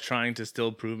episode by trying to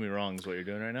still prove me wrong is what you're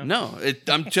doing right now? No,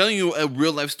 I'm telling you a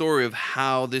real life story of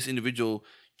how this individual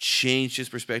changed his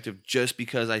perspective just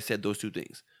because I said those two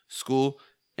things, school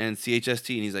and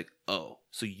CHST. And he's like, oh,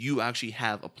 so you actually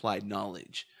have applied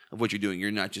knowledge of what you're doing. You're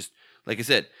not just, like I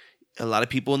said, a lot of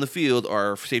people in the field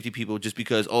are safety people just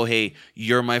because, oh, hey,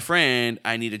 you're my friend.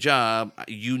 I need a job.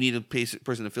 You need a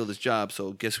person to fill this job.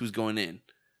 So guess who's going in?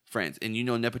 Friends. And you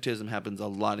know, nepotism happens a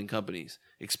lot in companies,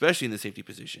 especially in the safety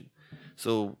position.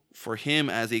 So for him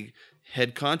as a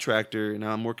head contractor, and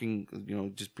I'm working, you know,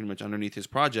 just pretty much underneath his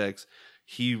projects,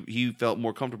 he felt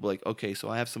more comfortable. Like, okay, so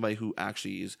I have somebody who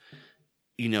actually is,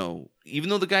 you know, even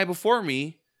though the guy before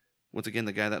me, once again,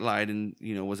 the guy that lied and,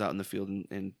 you know, was out in the field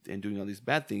and doing all these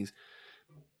bad things,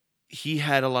 he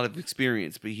had a lot of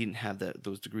experience, but he didn't have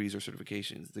those degrees or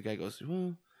certifications. The guy goes,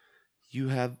 well, you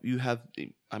have,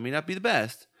 I may not be the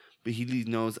best, but he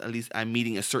knows at least I'm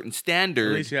meeting a certain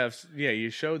standard. At least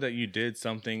you showed that you did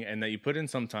something and that you put in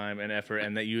some time and effort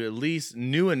and that you at least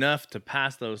knew enough to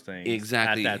pass those things.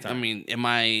 Exactly. At that time. I mean, am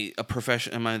I a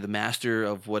professional? Am I the master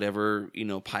of whatever, you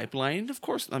know, pipeline? Of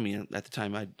course. I mean, at the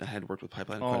time I had worked with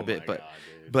pipeline quite a bit,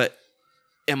 but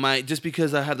am I, just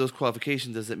because I have those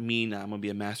qualifications, does it mean I'm going to be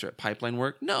a master at pipeline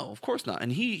work? No, of course not.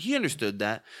 And he understood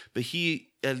that, but he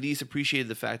at least appreciated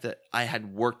the fact that I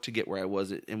had worked to get where I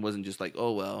was and wasn't just like,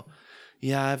 oh, well,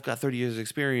 yeah, I've got 30 years of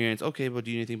experience. Okay, but do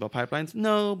you know anything about pipelines?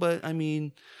 No, but I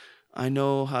mean, I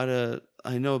know about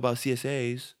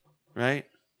CSAs, right?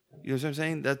 You know what I'm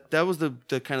saying? That was the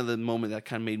kind of the moment that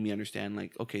kind of made me understand,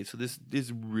 like, okay, so this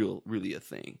is really a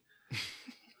thing.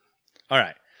 All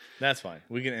right. That's fine.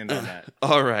 We can end on that.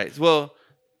 All right. Well,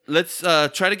 let's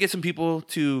try to get some people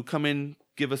to come in,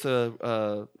 give us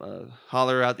a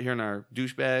holler out here in our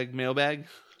douchebag mailbag.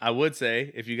 I would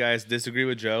say, if you guys disagree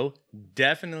with Joe,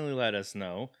 definitely let us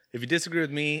know. If you disagree with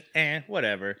me,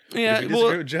 whatever. Yeah, if you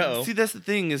disagree with Joe, see, that's the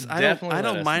thing is, I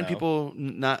don't mind people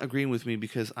not agreeing with me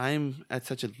because I'm at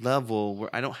such a level where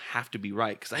I don't have to be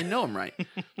right because I know I'm right.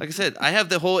 Like I said, I have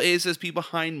the whole ASSP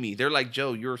behind me. They're like,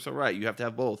 Joe, you're so right. You have to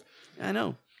have both. I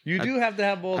know. You do have to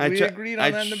have both. We agreed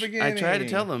on that in the beginning. I try to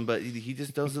tell him, but he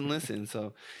just doesn't listen.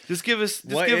 So just give us a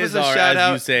shout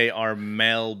out. As you say, our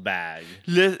mailbag.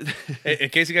 In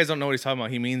case you guys don't know what he's talking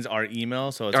about, he means our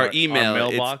email. So it's our email,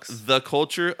 our mailbox. It's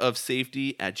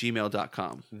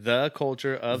thecultureofsafety@gmail.com.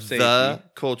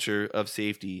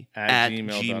 Thecultureofsafety at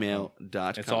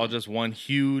gmail.com. It's all just one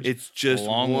huge. It's just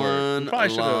long one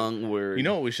word. long word. You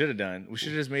know what we should have done? We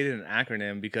should have just made it an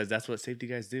acronym because that's what safety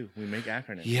guys do. We make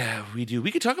acronyms. Yeah, we do. We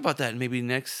could talk about that in maybe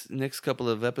next couple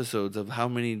of episodes of how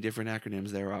many different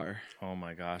acronyms there are. Oh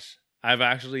my gosh. I've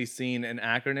actually seen an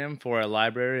acronym for a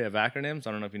library of acronyms.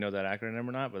 I don't know if you know that acronym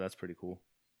or not, but that's pretty cool.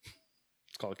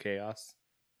 It's called Chaos.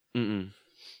 Mm-mm.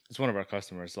 It's one of our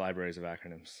customers, libraries of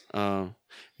acronyms.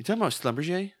 You talking about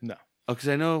Schlumberger? No. Oh, because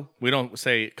I know... We don't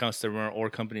say customer or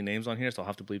company names on here, so I'll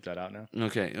have to bleep that out now.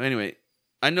 Okay. Anyway,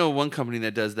 I know one company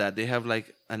that does that. They have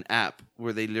like an app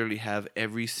where they literally have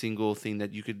every single thing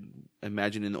that you could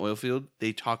imagine in the oil field.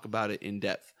 They talk about it in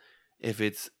depth. If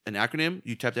it's an acronym,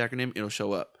 you type the acronym, it'll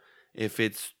show up. If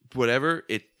it's whatever,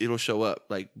 it'll show up.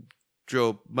 Like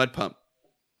drill, mud pump,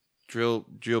 drill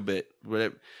bit,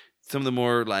 whatever. Some of the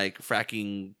more like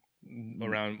fracking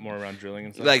around drilling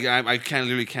and stuff. Like I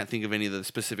literally can't think of any of the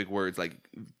specific words. Like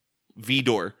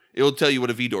V-door, it'll tell you what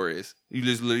a V-door is. You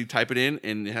just literally type it in,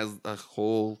 and it has a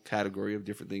whole category of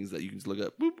different things that you can just look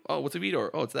up. Boop. Oh, what's a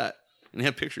V-door? Oh, it's that. And they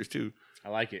have pictures too. I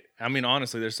like it. I mean,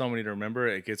 honestly, there's so many to remember.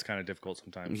 It gets kind of difficult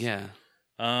sometimes. Yeah.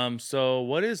 So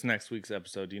what is next week's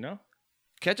episode? Do you know?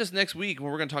 Catch us next week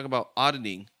when we're going to talk about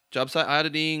auditing, job site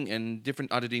auditing, and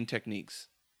different auditing techniques.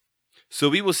 So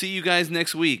we will see you guys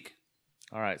next week.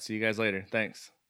 All right. See you guys later. Thanks.